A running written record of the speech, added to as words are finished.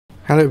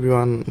Hello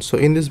everyone, so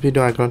in this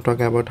video I'm going to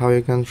talk about how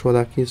you can show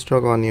the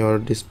keystroke on your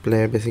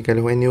display. Basically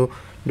when you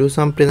do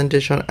some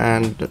presentation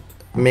and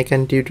make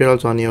any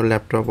tutorials on your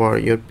laptop or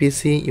your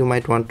PC, you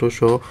might want to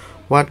show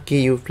what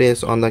key you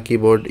press on the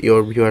keyboard.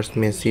 Your viewers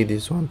may see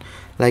this one.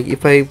 Like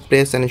if I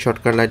press any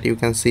shortcut, like you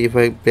can see if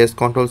I press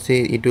Ctrl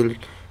C, it will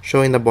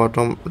show in the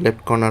bottom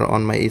left corner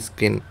on my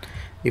screen.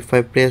 If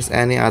I press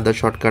any other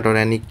shortcut or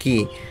any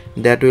key,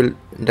 that will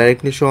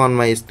directly show on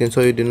my screen,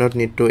 so you do not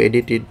need to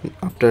edit it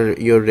after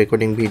you're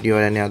recording video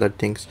or any other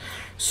things.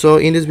 So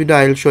in this video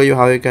I will show you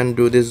how you can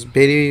do this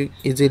very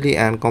easily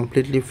and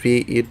completely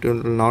free. It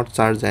will not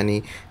charge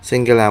any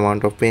single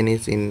amount of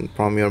pennies in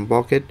from your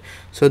pocket.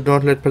 So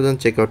don't let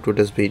present, check out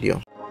today's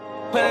video.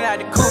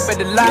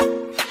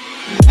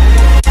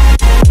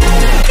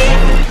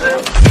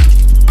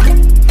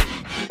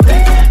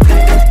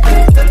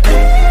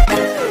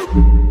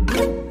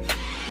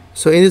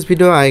 So in this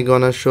video I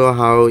gonna show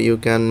how you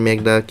can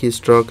make the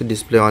keystroke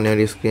display on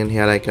your screen.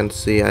 Here I can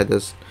see I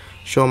just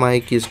show my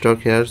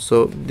keystroke here.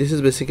 So this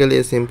is basically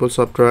a simple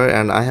software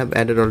and I have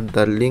added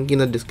the link in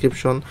the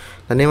description.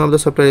 The name of the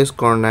software is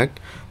Cornac.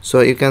 So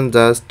you can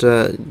just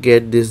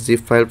get this zip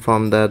file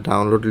from the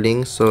download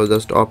link. So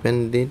just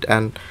open it,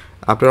 and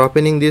after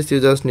opening this you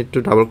just need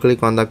to double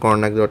click on the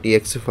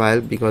cornac.exe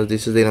file because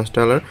this is the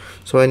installer.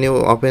 So when you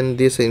open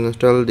this,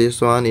 install this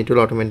one, it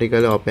will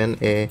automatically open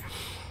a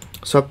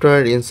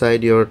software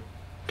inside your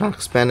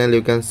task panel.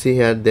 You can see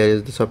here there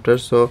is the software.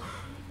 So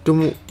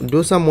to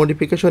do some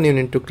modification you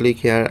need to click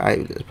here.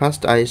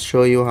 I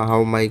show you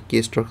how my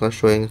keystrokes are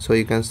showing. So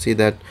you can see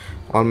that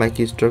all my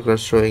keystrokes are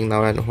showing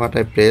now, and what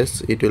I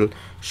press it will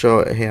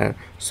show here.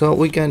 So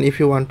we can, if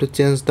you want to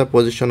change the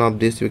position of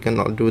this, you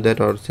can do that,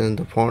 or change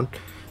the font.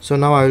 So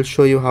now I will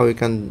show you how you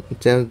can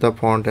change the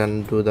font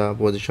and do the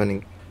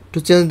positioning. To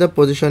change the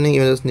positioning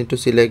you just need to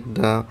select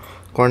the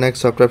Cornac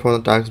software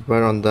from the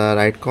taskbar on the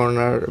right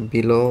corner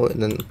below,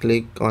 and then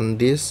click on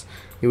this.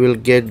 You will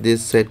get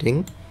this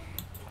setting.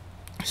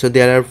 So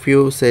there are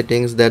few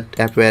settings, that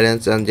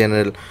appearance and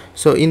general.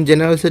 So in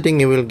general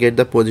setting you will get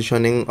the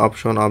positioning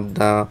option of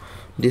the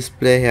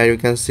display. Here you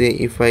can see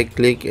if I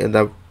click,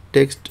 the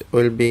text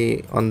will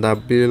be on the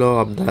below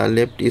of the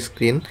left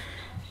screen.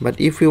 But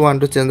if you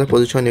want to change the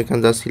position, you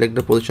can just select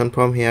the position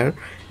from here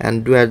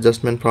and do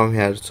adjustment from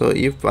here. So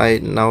if I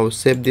now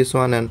save this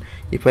one and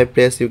if I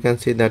press, you can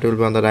see that will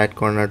be on the right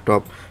corner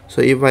top.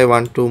 So if I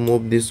want to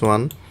move this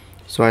one,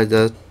 so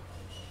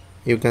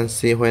you can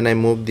see when I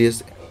move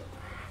this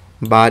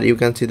bar, you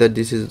can see that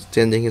this is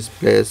changing its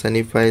place. And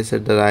if I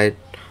set the right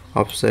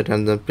offset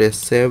and then press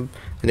save,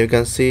 and you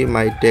can see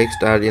my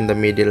text are in the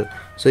middle.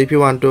 So if you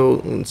want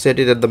to set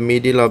it at the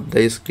middle of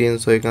the screen,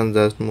 so you can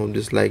just move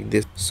this like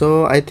this.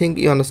 So I think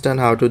you understand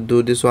how to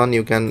do this one.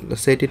 You can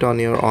set it on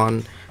your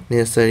own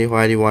necessary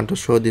where you want to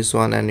show this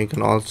one, and you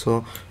can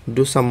also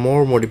do some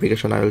more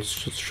modification. I will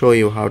show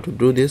you how to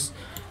do this.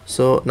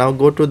 So now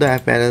go to the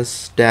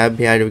appearance tab.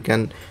 Here you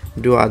can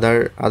do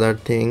other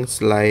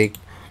things like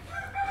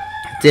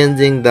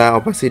changing the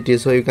opacity.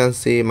 So you can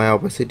see my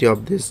opacity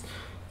of this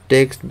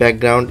text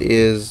background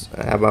is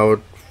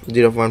about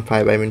 0.5,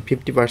 I mean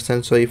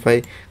 50%. So if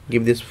I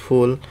give this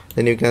full,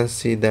 then you can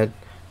see that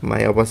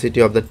my opacity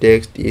of the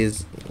text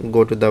is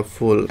go to the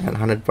full and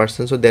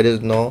 100%. So there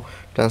is no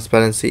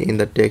transparency in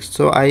the text.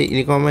 So I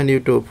recommend you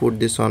to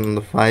put this on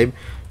the 5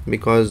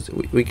 because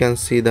we can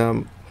see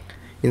the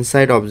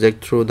inside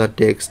object through the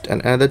text.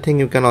 And another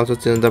thing, you can also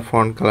change the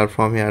font color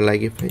from here.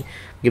 Like if I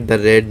give the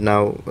red,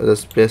 now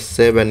just press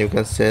save, and you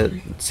can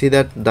see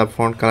that the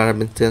font color have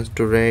been changed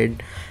to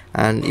red.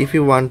 And if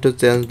you want to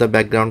change the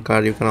background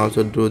color, you can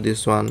also do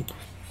this one.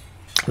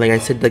 Like I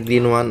said, the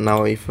green one.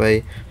 Now if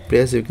I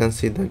press, you can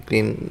see the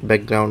green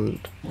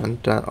background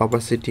and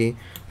opacity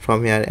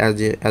from here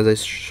as I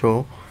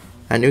show.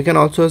 And you can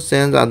also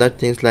change other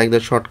things like the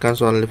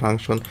shortcuts only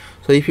function.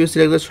 So if you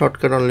select the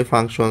shortcut only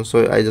function,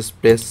 so I just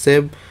press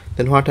save,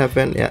 then what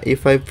happened,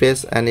 if I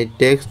press any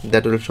text,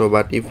 that will show.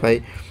 But if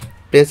I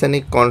press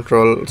any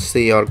Ctrl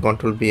C or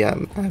Ctrl B,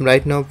 I'm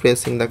right now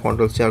pressing the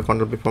Ctrl C or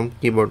Ctrl B from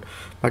keyboard,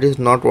 but it's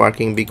not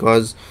working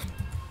because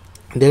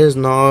there is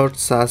not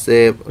such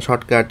a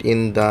shortcut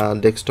in the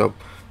desktop.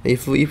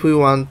 If you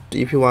want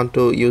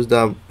to use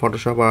the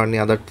Photoshop or any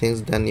other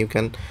things, then you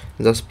can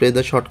just press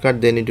the shortcut,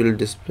 then it will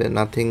display.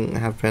 Nothing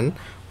happen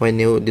when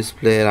you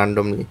display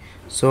randomly.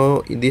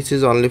 So this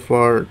is only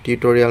for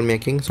tutorial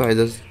making. So I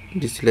just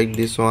deselect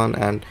this one,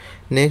 and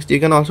next you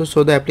can also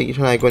show the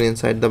application icon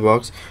inside the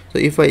box. So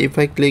if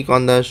I click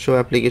on the show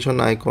application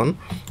icon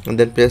and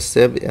then press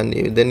save,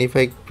 and then if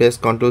I press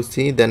Ctrl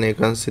C, then you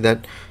can see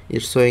that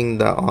it's showing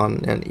the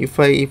on. And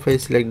if I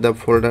select the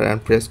folder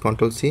and press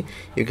Ctrl C,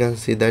 you can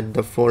see that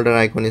the folder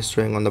icon is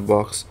showing on the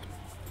box.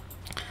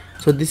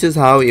 So this is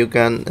how you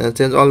can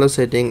change all the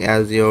setting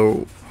as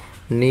your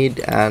need.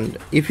 And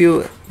if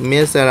you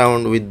mess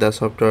around with the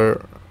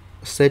software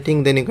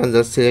setting, then you can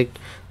just select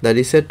the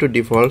reset to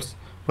defaults.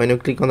 When you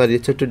click on the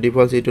reset to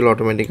defaults, it will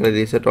automatically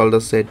reset all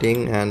the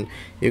setting, and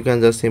you can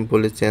just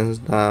simply change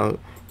the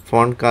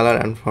font color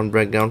and font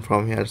background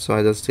from here. So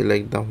I just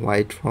select the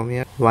white from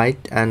here,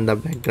 white, and the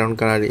background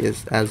color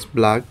is as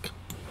black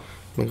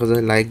because I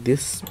like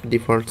this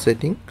default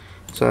setting.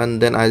 So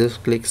and then I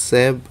just click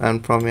save,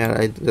 and from here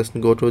I just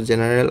go to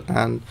general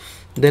and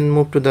then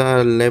move to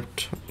the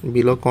left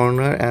below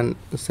corner and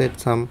set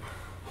some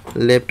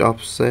left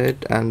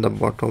offset and the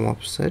bottom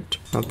offset.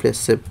 Now press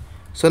save.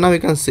 So now you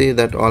can see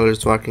that all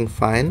is working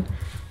fine.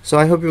 So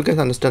I hope you guys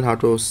understand how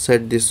to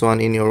set this one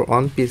in your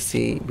own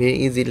PC very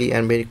easily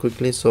and very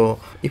quickly. So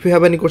if you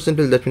have any question,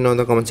 please let me know in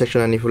the comment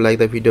section, and if you like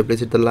the video,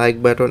 please hit the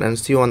like button, and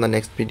see you on the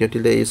next video.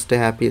 Till then, stay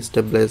happy,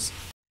 stay blessed.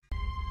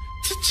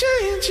 To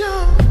change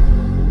your